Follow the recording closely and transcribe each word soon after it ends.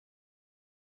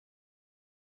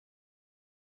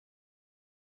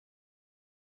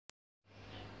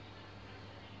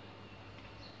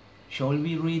Shall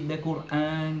we read the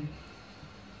Quran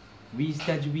with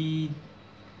Tajweed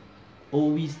or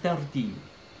with Tarteel?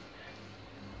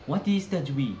 What is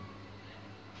Tajweed?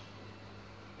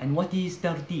 And what is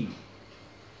Tarteel?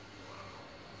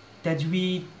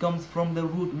 Tajweed comes from the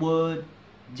root word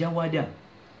jawada,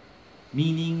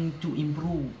 meaning to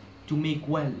improve, to make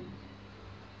well.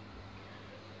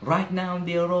 Right now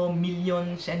there are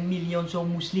millions and millions of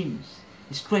Muslims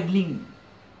struggling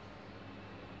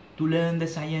to learn the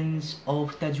science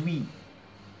of Tajweed.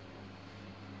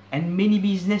 And many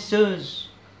businesses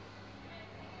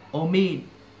are made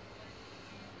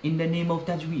in the name of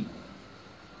Tajweed.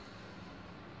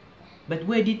 But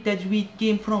where did Tajweed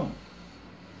came from?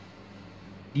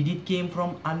 Did it came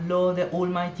from Allah the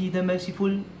Almighty, the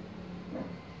Merciful?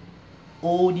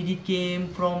 Or did it came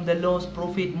from the lost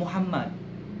Prophet Muhammad?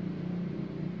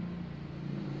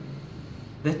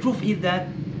 The truth is that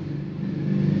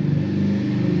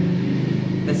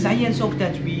the science of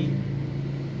Tajweed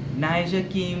neither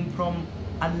came from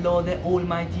Allah the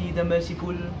Almighty, the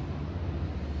Merciful,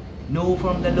 nor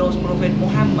from the lost Prophet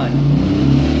Muhammad.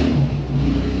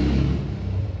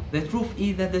 The truth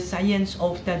is that the science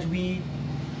of Tajweed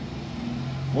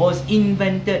was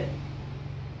invented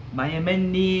by a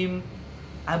man named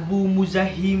Abu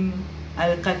Muzahim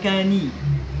al-Kakani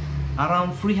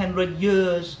around 300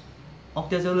 years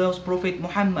after the lost Prophet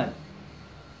Muhammad.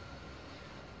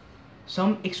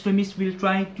 Some extremists will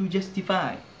try to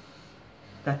justify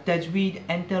that Tajweed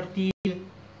and Tarteel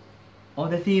are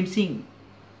the same thing,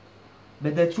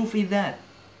 but the truth is that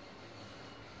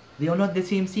they are not the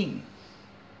same thing,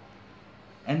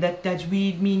 and that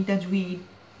Tajweed means Tajweed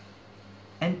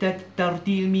and that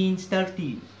Tarteel means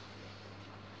Tarteel.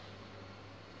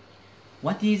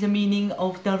 What is the meaning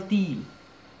of Tarteel?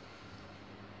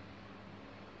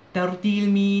 Tarteel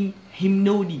means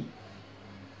hymnody,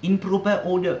 in proper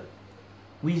order,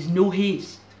 with no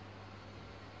haste.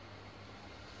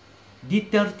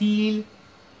 Did Tarteel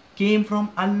came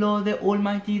from Allah the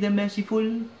Almighty, the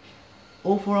Merciful,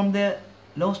 or from the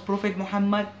lost Prophet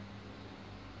Muhammad?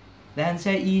 The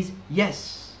answer is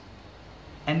yes.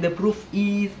 And the proof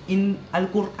is in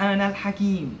Al-Quran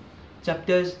Al-Hakim,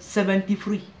 chapter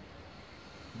 73,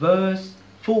 verse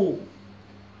 4.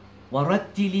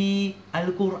 وَرَتِّلِي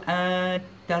الْقُرْآنَ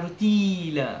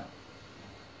تَرْتِيلًا.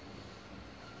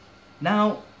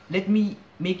 Now, let me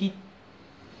make it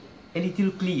a little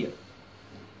clear.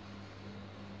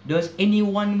 Does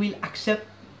anyone will accept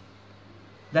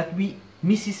that we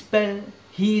misspell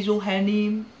his or her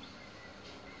name?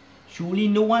 Surely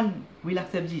no one will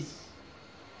accept this.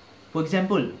 For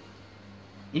example,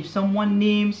 if someone's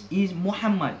name is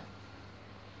Muhammad,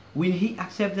 will he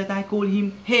accept that I call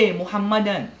him, hey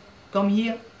Muhammadan, come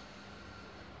here?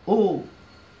 Oh,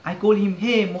 I call him,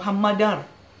 hey Muhammadar,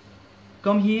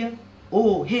 come here?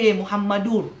 Oh, hey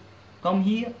Muhammadur, come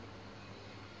here?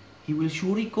 He will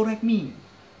surely correct me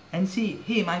and say,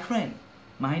 hey my friend,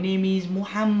 my name is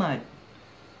Muhammad,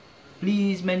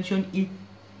 please mention it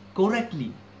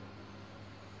correctly.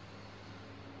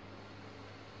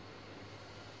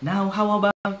 Now how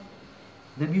about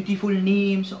the beautiful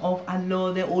names of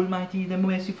Allah the Almighty, the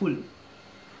Merciful?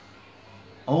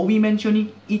 Are we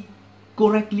mentioning it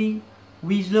correctly,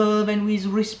 with love and with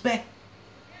respect?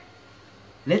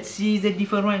 Let's see the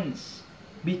difference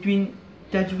between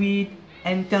Tajweed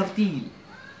and Tarteel.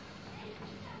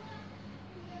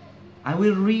 I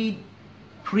will read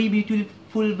 3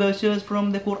 beautiful verses from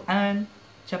the Quran,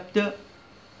 chapter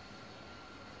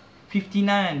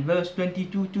 59, verse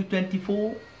 22 to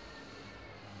 24.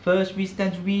 First with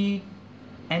Tajweed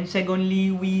and secondly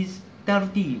with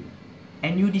Tarteel,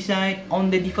 and you decide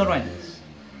on the difference.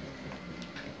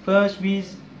 First with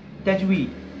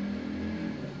Tajweed.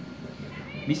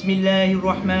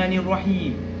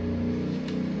 Bismillahirrahmanirrahim.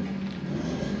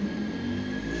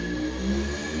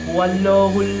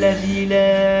 Huwallahu alladhi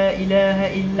la ilaha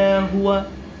illa huwa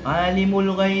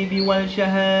alimul ghaibi wal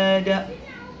shahada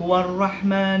huwa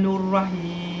ar-rahmanur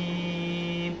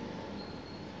rahim.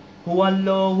 هو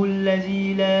الله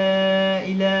الذي لا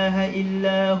إله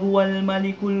إلا هو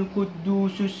الملك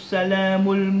القدوس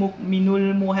السلام المؤمن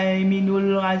المهيمن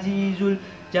العزيز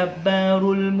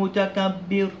الجبار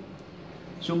المتكبر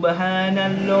سبحان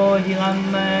الله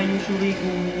عما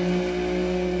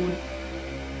يشركون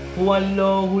هو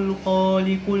الله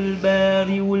الخالق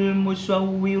البارئ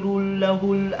المصور له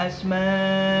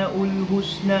الأسماء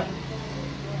الحسنى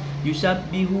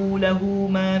يسبح له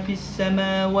ما في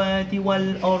السماوات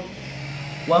والأرض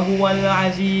وهو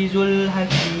العزيز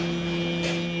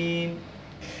الحكيم.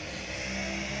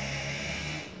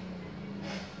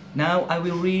 Now I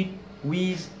will read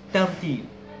with Tarteel.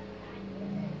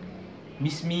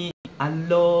 Bismi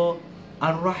Allah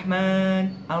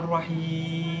Ar-Rahman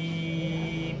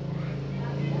Ar-Rahim.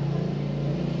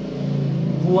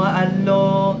 Huwa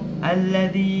Allah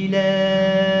alladhi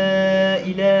la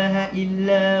ilaha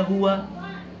illa huwa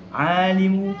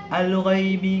alimu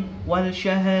al-ghaibi wal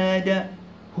shahada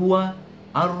huwa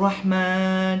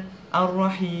Ar-Rahman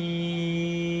Ar-Rahim.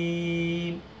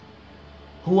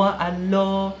 Huwa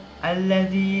Allah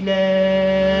alladhi la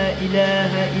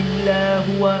ilaha illa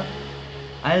huwa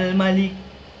al-Malik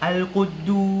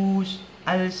Al-Quddus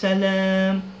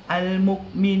Al-Salam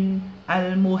Al-Mu'min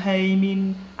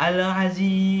Al-Muhaimin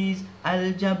Al-Aziz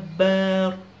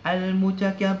Al-Jabbar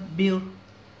Al-Mutakabbir.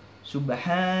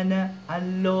 Subhana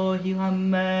Allahi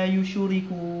amma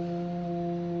yushrikun.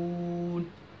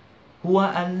 Huwa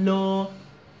Allah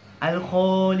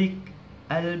Al-Khaliq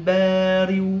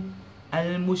Al-Bari'u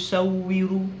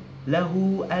Al-Musawwiru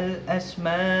lahu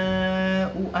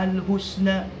al-asma'u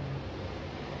al-husna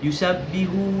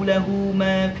yusabbihu lahu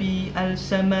ma fi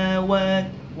al-samawat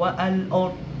wa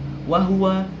al-ard wa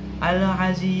huwa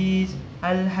al-aziz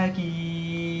al-hakim.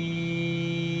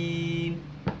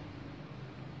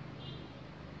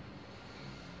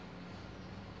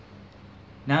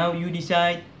 Now you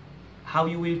decide how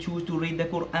you will choose to read the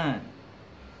Quran.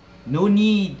 No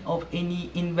need of any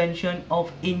invention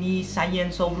of any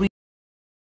science of reading.